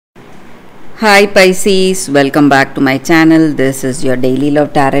Hi Pisces, welcome back to my channel. This is your daily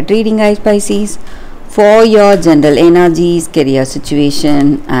love tarot reading, guys. Pisces, for your general energies, career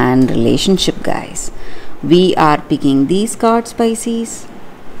situation and relationship, guys. We are picking these cards, Pisces.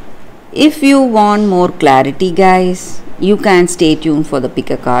 If you want more clarity, guys, you can stay tuned for the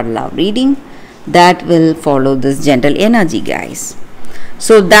pick a card love reading that will follow this gentle energy, guys.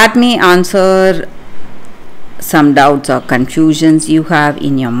 So that may answer some doubts or confusions you have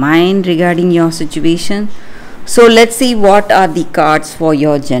in your mind regarding your situation. So let's see what are the cards for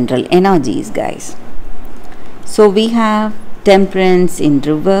your general energies, guys. So we have Temperance in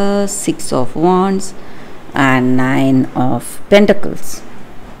reverse, Six of Wands and Nine of Pentacles.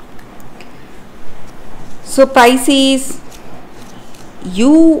 So Pisces,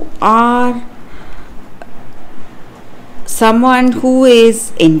 you are someone who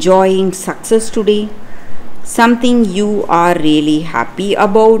is enjoying success today, something you are really happy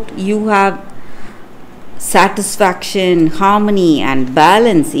about. You have satisfaction, harmony and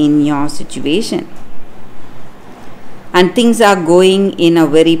balance in your situation, and things are going in a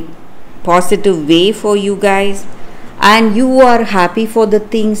very positive way for you guys, and you are happy for the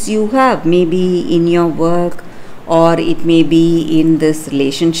things you have, maybe in your work or it may be in this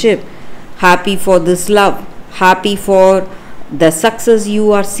relationship, happy for this love, happy for the success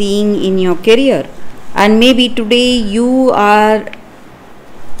you are seeing in your career. And maybe today you have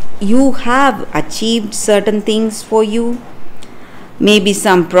achieved certain things for you, maybe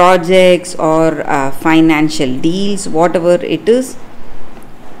some projects or financial deals, whatever it is.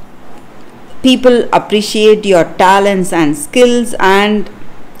 People appreciate your talents and skills, and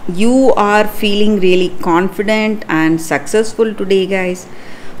you are feeling really confident and successful today, guys,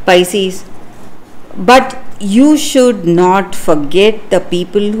 Pisces. But you should not forget the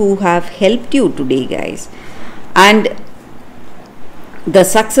people who have helped you today, guys, and the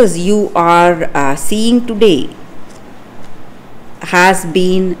success you are seeing today has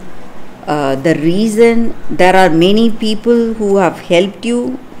been the reason. There are many people who have helped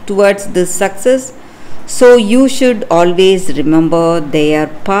you towards this success, so you should always remember their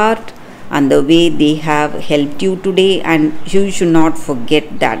part and the way they have helped you today, and you should not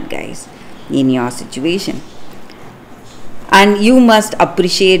forget that, guys, in your situation. And you must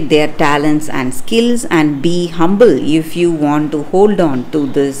appreciate their talents and skills and be humble if you want to hold on to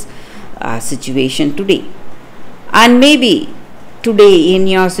this situation today. And maybe today in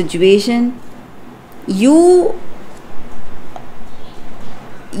your situation you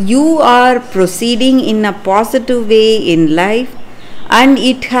are proceeding in a positive way in life, and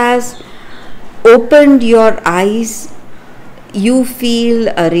it has opened your eyes. You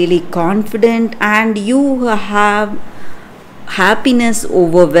feel really confident, and you have happiness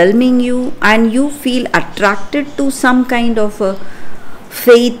overwhelming you, and you feel attracted to some kind of a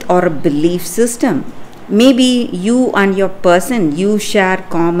faith or a belief system. Maybe you and your person, you share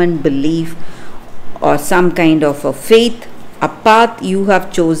common belief or some kind of a faith, a path you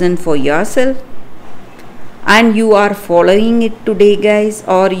have chosen for yourself, and you are following it today, guys,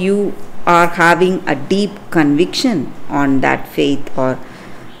 or you are having a deep conviction on that faith or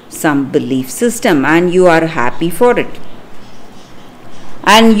some belief system, and you are happy for it,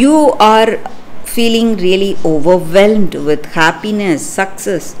 and you are feeling really overwhelmed with happiness,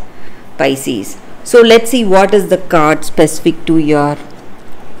 success, Pisces. So let's see what is the card specific to your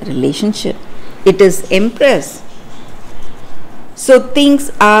relationship. It is Empress. So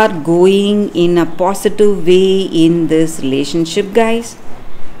things are going in a positive way in this relationship, guys,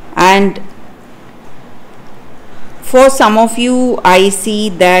 and for some of you I see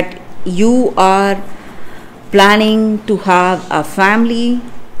that you are planning to have a family,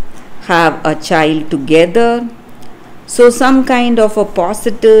 have a child together. So some kind of a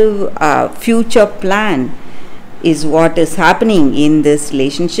positive future plan is what is happening in this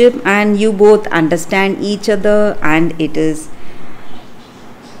relationship, and you both understand each other, and it is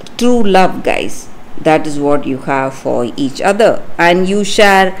true love, guys. That is what you have for each other, and you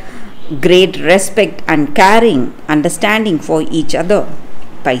share great respect and caring, understanding for each other,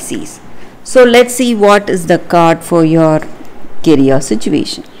 Pisces. So let's see what is the card for your career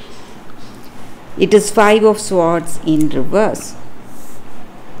situation. It is Five of Swords in reverse.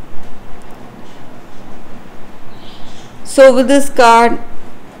 So with this card,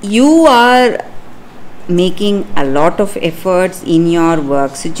 you are making a lot of efforts in your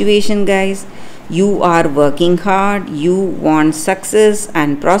work situation, guys. You are working hard, you want success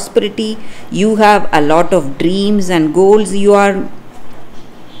and prosperity, you have a lot of dreams and goals, you are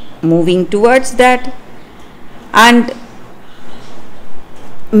moving towards that, and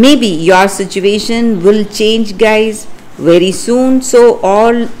maybe your situation will change, guys, very soon. So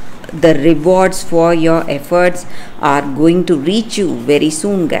all the rewards for your efforts are going to reach you very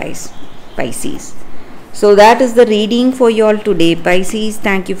soon, guys, Pisces. So that is the reading for you all today, Pisces.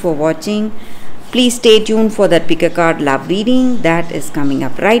 Thank you for watching. Please stay tuned for that pick a card love reading that is coming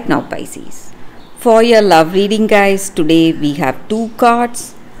up right now, Pisces. For your love reading, guys, today we have 2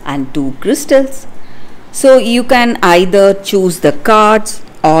 cards and 2 crystals. So you can either choose the cards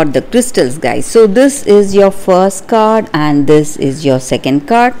or the crystals, guys. So this is your first card and this is your second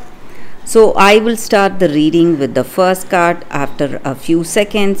card. So I will start the reading with the first card after a few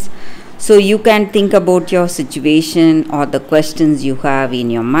seconds. So you can think about your situation or the questions you have in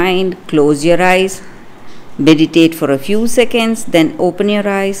your mind. Close your eyes, meditate for a few seconds, then open your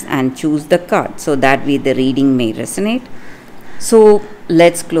eyes and choose the card so that way the reading may resonate. So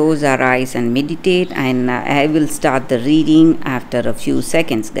let's close our eyes and meditate, and I will start the reading after a few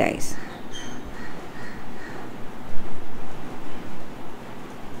seconds, guys.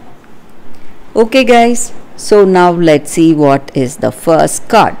 Okay, guys, so now let's see what is the first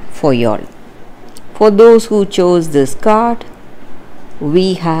card for y'all. For those who chose this card,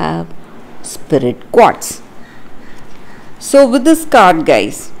 we have Spirit Quartz. So with this card,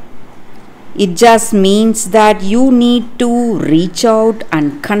 guys, it just means that you need to reach out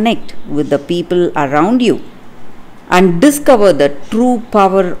and connect with the people around you and discover the true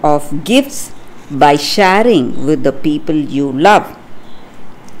power of gifts by sharing with the people you love,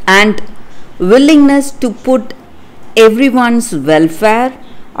 and willingness to put everyone's welfare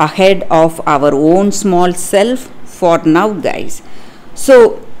ahead of our own small self for now, guys.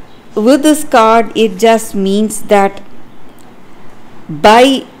 So with this card, it just means that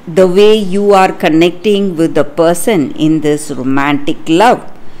by the way you are connecting with the person in this romantic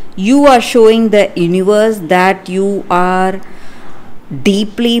love, you are showing the universe that you are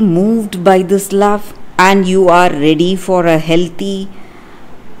deeply moved by this love and you are ready for a healthy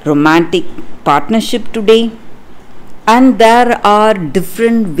romantic partnership today. And there are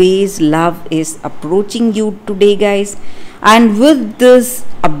different ways love is approaching you today, guys. And with this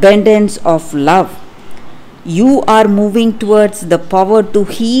abundance of love, you are moving towards the power to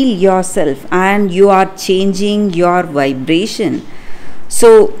heal yourself and you are changing your vibration.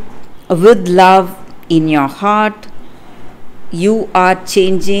 So with love in your heart, you are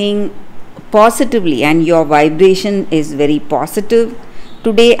changing positively and your vibration is very positive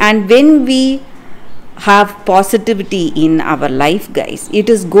today. And when we have positivity in our life, guys, it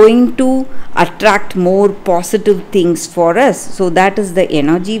is going to attract more positive things for us. So that is the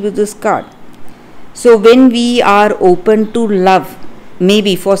energy with this card. So when we are open to love,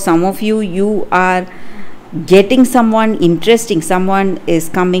 maybe for some of you, you are getting someone interesting, someone is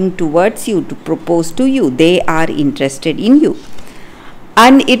coming towards you to propose to you, they are interested in you,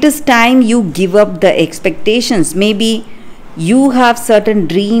 and it is time you give up the expectations. Maybe you have certain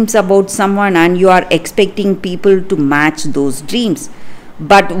dreams about someone and you are expecting people to match those dreams,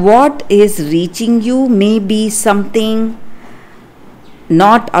 but what is reaching you may be something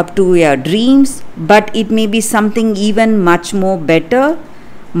not up to your dreams, but it may be something even much more better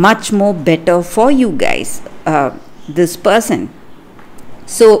for you guys, this person.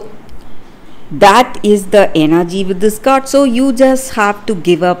 So that is the energy with this card. So you just have to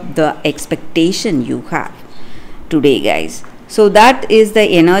give up the expectation you have today, guys. So that is the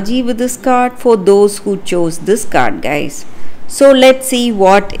energy with this card for those who chose this card, guys. So let's see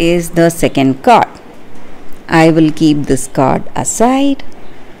what is the second card. I will keep this card aside.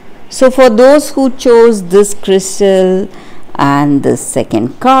 So for those who chose this crystal and the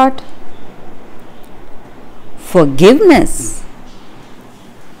second card, forgiveness.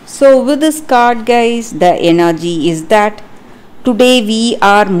 So with this card, guys, the energy is that today we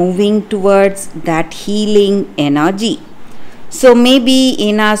are moving towards that healing energy. So maybe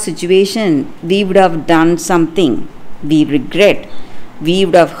in our situation, we would have done something we regret. We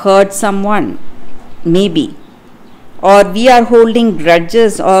would have hurt someone, maybe. Or we are holding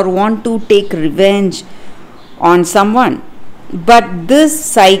grudges or want to take revenge on someone. But this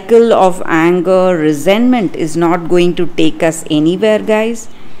cycle of anger, resentment is not going to take us anywhere, guys.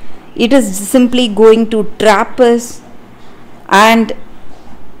 It is simply going to trap us. And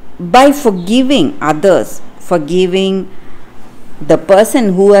by forgiving others, forgiving the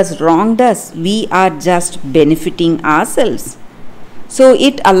person who has wronged us, we are just benefiting ourselves. So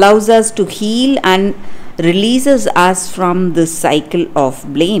it allows us to heal and releases us from the cycle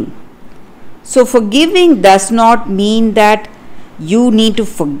of blame. So forgiving does not mean that you need to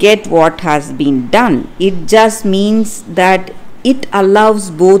forget what has been done. It just means that it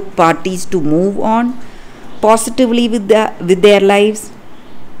allows both parties to move on positively with their lives.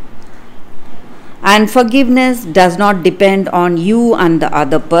 And forgiveness does not depend on you and the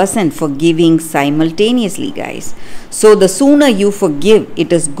other person forgiving simultaneously, guys. So the sooner you forgive,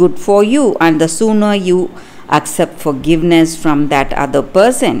 it is good for you, and the sooner you accept forgiveness from that other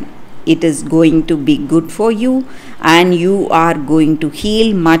person, it is going to be good for you, and you are going to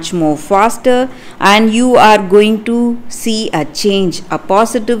heal much more faster, and you are going to see a change, a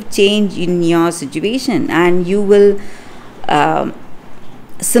positive change in your situation, and you will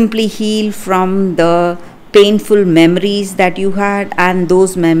simply heal from the painful memories that you had, and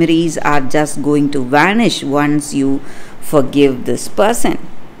those memories are just going to vanish once you forgive this person,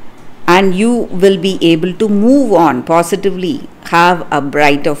 and you will be able to move on positively, have a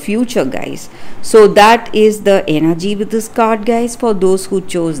brighter future, guys. So that is the energy with this card, guys. For those who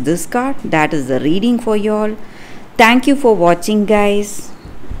chose this card, that is the reading for you all. Thank you for watching, guys.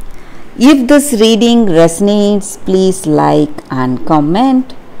 If this reading resonates, please like and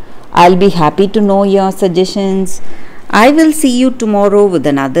comment. I'll be happy to know your suggestions. I will see you tomorrow with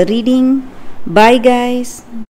another reading. Bye, guys.